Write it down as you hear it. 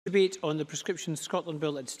Debate on the Prescription Scotland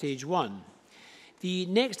Bill at Stage 1. The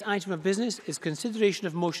next item of business is consideration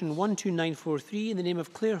of motion 12943 in the name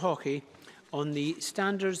of Clare Haughey on the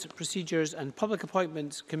Standards, Procedures and Public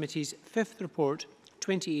Appointments Committee's 5th report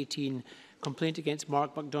 2018 complaint against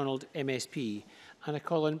Mark McDonald MSP. And I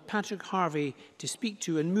call on Patrick Harvey to speak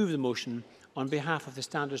to and move the motion on behalf of the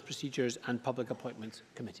Standards, Procedures and Public Appointments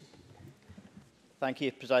Committee. Thank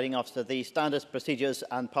you, Presiding Officer. The Standards, Procedures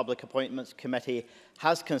and Public Appointments Committee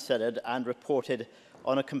has considered and reported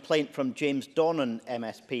on a complaint from James Donnan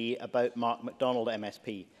MSP about Mark McDonald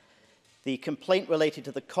MSP. The complaint related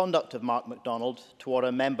to the conduct of Mark McDonald toward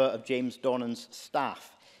a member of James Donnan's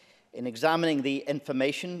staff. In examining the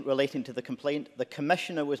information relating to the complaint, the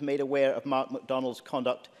Commissioner was made aware of Mark McDonald's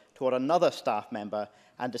conduct toward another staff member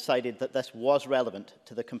and decided that this was relevant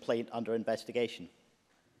to the complaint under investigation.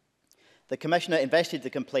 The Commissioner investigated the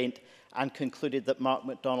complaint and concluded that Mark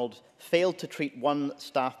McDonald failed to treat one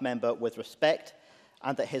staff member with respect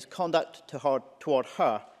and that his conduct toward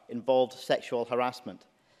her involved sexual harassment,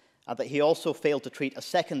 and that he also failed to treat a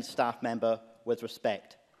second staff member with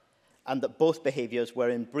respect, and that both behaviours were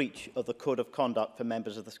in breach of the Code of Conduct for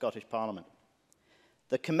members of the Scottish Parliament.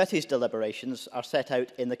 The Committee's deliberations are set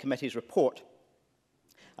out in the Committee's report,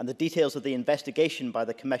 and the details of the investigation by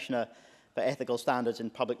the Commissioner for Ethical Standards in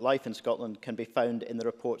Public Life in Scotland can be found in the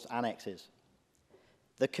report's annexes.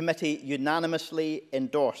 The Committee unanimously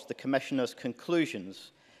endorsed the Commissioner's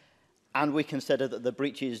conclusions, and we consider that the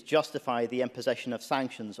breaches justify the imposition of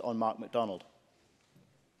sanctions on Mark McDonald.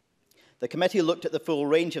 The Committee looked at the full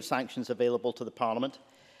range of sanctions available to the Parliament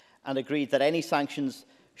and agreed that any sanctions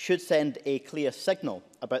should send a clear signal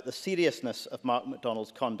about the seriousness of Mark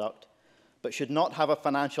McDonald's conduct, but should not have a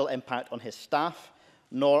financial impact on his staff,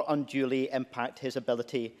 nor unduly impact his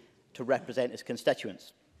ability to represent his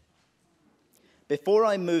constituents. Before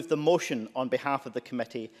I move the motion on behalf of the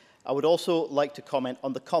committee, I would also like to comment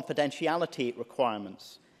on the confidentiality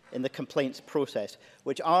requirements in the complaints process,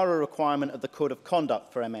 which are a requirement of the Code of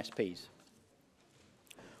Conduct for MSPs.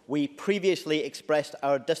 We previously expressed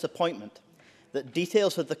our disappointment that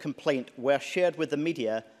details of the complaint were shared with the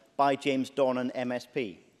media by James Donnan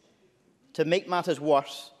MSP. To make matters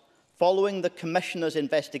worse, following the Commissioner's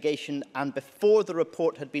investigation and before the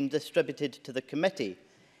report had been distributed to the committee,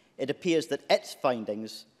 it appears that its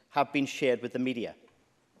findings have been shared with the media.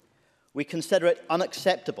 We consider it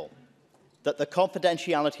unacceptable that the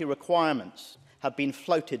confidentiality requirements have been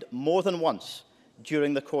flouted more than once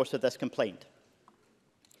during the course of this complaint.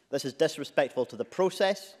 This is disrespectful to the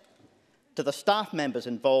process, to the staff members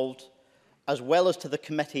involved, as well as to the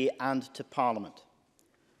committee and to Parliament.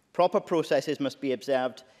 Proper processes must be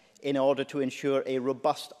observed in order to ensure a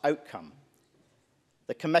robust outcome.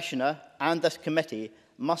 The Commissioner and this committee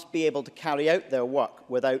must be able to carry out their work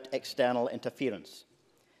without external interference.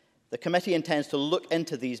 The committee intends to look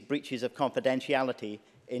into these breaches of confidentiality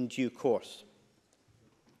in due course.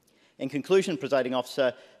 In conclusion, Presiding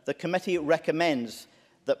Officer, the committee recommends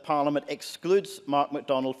that Parliament excludes Mark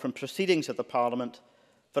McDonald from proceedings of the Parliament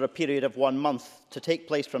for a period of 1 month to take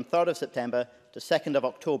place from 3rd of September to 2nd of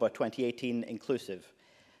October 2018 inclusive,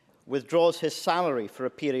 withdraws his salary for a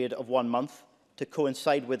period of 1 month to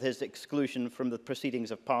coincide with his exclusion from the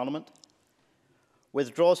proceedings of Parliament,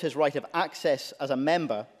 withdraws his right of access as a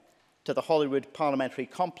member to the Holyrood Parliamentary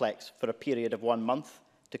complex for a period of 1 month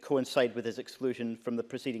to coincide with his exclusion from the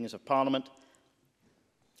proceedings of Parliament,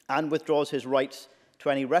 and withdraws his rights to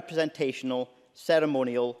any representational,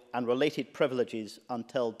 ceremonial and related privileges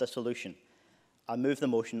until dissolution. I move the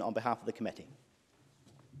motion on behalf of the committee.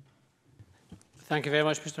 Thank you very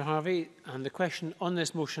much, Mr Harvey. And the question on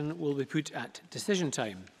this motion will be put at decision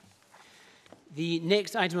time. The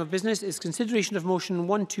next item of business is consideration of motion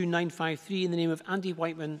 12953 in the name of Andy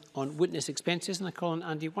Whiteman on witness expenses. And I call on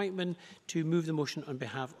Andy Whiteman to move the motion on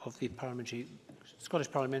behalf of the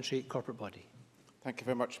Scottish Parliamentary Corporate Body. Thank you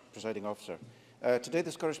very much, Presiding Officer. Today,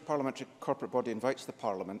 the Scottish Parliamentary Corporate Body invites the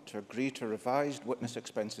Parliament to agree to a revised witness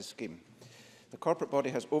expenses scheme. The Corporate Body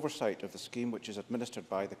has oversight of the scheme, which is administered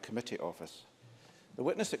by the Committee Office. The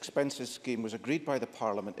witness expenses scheme was agreed by the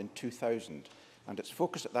Parliament in 2000, and its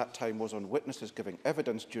focus at that time was on witnesses giving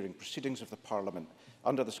evidence during proceedings of the Parliament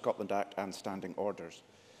under the Scotland Act and standing orders.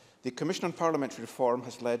 The Commission on Parliamentary Reform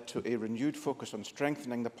has led to a renewed focus on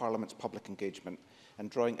strengthening the Parliament's public engagement and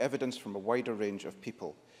drawing evidence from a wider range of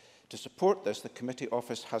people. To support this, the Committee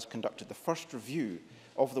Office has conducted the first review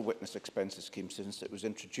of the witness expenses scheme since it was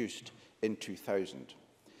introduced in 2000.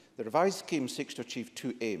 The revised scheme seeks to achieve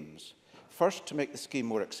 2 aims. First, to make the scheme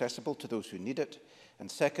more accessible to those who need it, and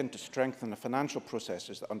second, to strengthen the financial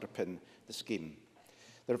processes that underpin the scheme.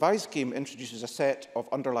 The revised scheme introduces a set of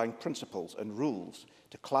underlying principles and rules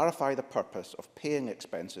to clarify the purpose of paying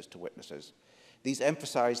expenses to witnesses. These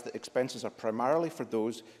emphasise that expenses are primarily for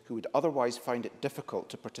those who would otherwise find it difficult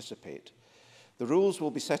to participate. The rules will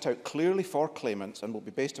be set out clearly for claimants and will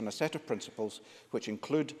be based on a set of principles which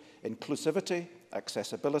include inclusivity,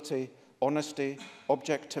 accessibility, honesty,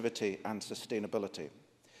 objectivity and sustainability.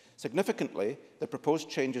 Significantly, the proposed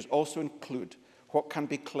changes also include what can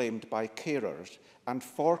be claimed by carers and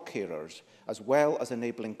for carers, as well as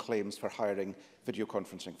enabling claims for hiring video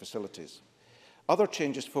conferencing facilities. Other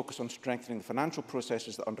changes focus on strengthening the financial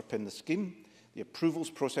processes that underpin the scheme. The approvals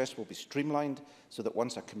process will be streamlined so that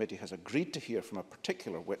once a committee has agreed to hear from a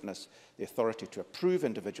particular witness, the authority to approve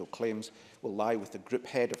individual claims will lie with the group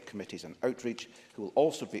head of committees and outreach, who will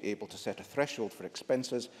also be able to set a threshold for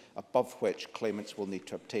expenses above which claimants will need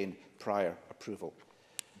to obtain prior approval.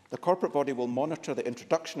 The corporate body will monitor the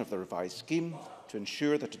introduction of the revised scheme to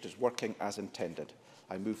ensure that it is working as intended.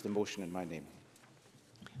 I move the motion in my name.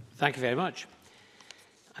 Thank you very much.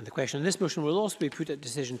 And the question on this motion will also be put at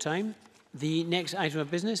decision time. The next item of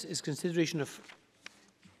business is consideration of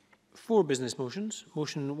 4 business motions.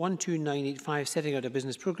 Motion 12985, setting out a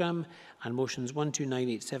business programme, and motions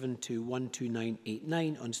 12987 to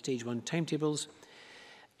 12989 on stage 1 timetables.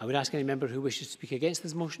 I would ask any member who wishes to speak against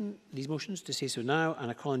these motions to say so now, and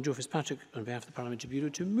I call on Joe Fitzpatrick on behalf of the Parliamentary Bureau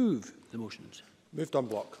to move the motions. Moved en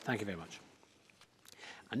bloc. Thank you very much.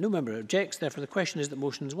 And no member objects. Therefore, the question is that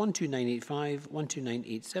motions 12985,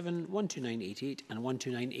 12987, 12988 and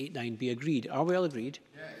 12989 be agreed. Are we all agreed?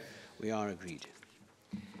 Yes. We are agreed.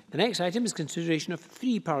 The next item is consideration of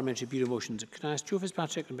 3 Parliamentary Bureau motions. Can I ask Joe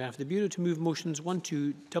Fitzpatrick on behalf of the Bureau to move motions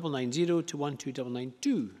 12990 to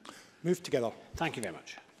 12992? Moved together. Thank you very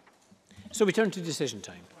much. So we turn to decision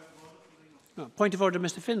time. Point of order,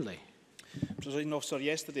 Mr Findlay. Presiding Officer,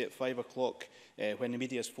 yesterday at 5 o'clock, when the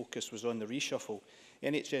media's focus was on the reshuffle,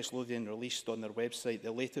 NHS Lothian released on their website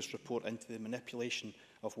the latest report into the manipulation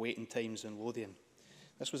of waiting times in Lothian.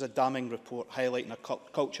 This was a damning report highlighting a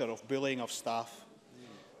culture of bullying of staff,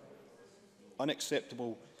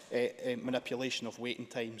 unacceptable manipulation of waiting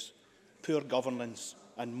times, poor governance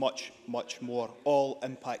and much, much more, all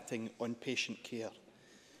impacting on patient care.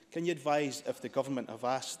 Can you advise if the government have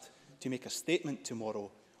asked to make a statement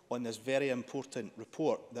tomorrow on this very important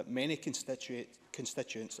report that many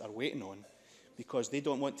constituents are waiting on, because they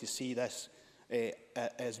don't want to see this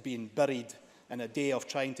as being buried in a day of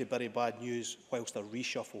trying to bury bad news whilst a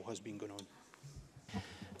reshuffle has been going on?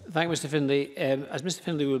 Thank you, Mr Findlay. As Mr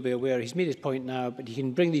Findlay will be aware, he's made his point now, but he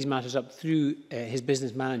can bring these matters up through his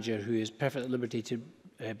business manager, who is perfectly at liberty to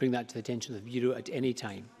bring that to the attention of the Bureau at any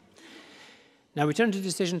time. Now we turn to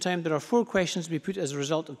decision time. There are 4 questions to be put as a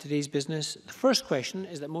result of today's business. The first question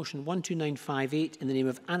is that motion 12958 in the name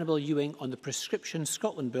of Annabel Ewing on the Prescription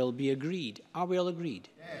Scotland Bill be agreed. Are we all agreed?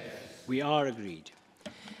 Yes. We are agreed.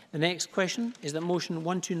 The next question is that motion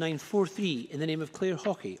 12943 in the name of Clare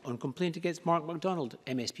Haughey on complaint against Mark McDonald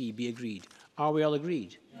MSP be agreed. Are we all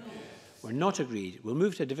agreed? Yes. We're not agreed. We'll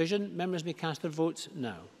move to a division. Members may cast their votes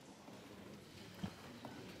now.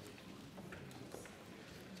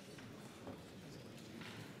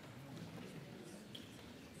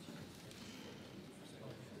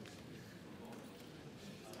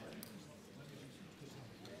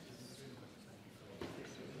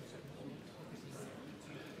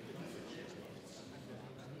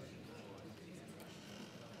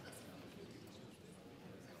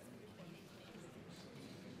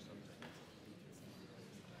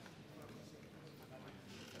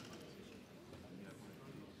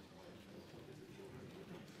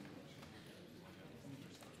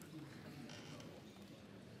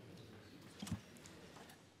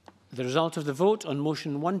 The result of the vote on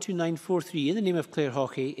motion 12943 in the name of Clare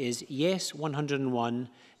Haughey is yes 101,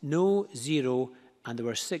 no 0, and there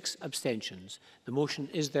were 6 abstentions. The motion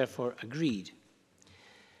is therefore agreed.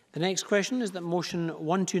 The next question is that motion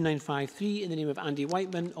 12953 in the name of Andy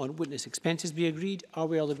Whiteman on witness expenses be agreed. Are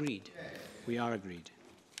we all agreed? Yes. We are agreed.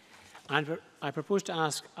 And I propose to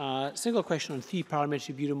ask a single question on 3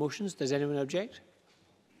 Parliamentary Bureau motions. Does anyone object?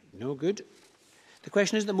 No, good. The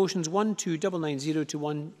question is that motions 12990 to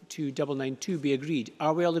 12992 be agreed.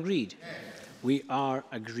 Are we all agreed? Yes. We are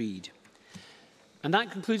agreed. And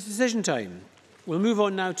that concludes decision time. We'll move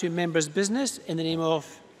on now to members' business in the name of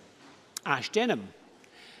Ash Denham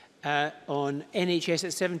on NHS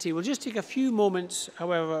at 70. We'll just take a few moments,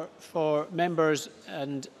 however, for members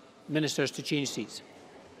and ministers to change seats.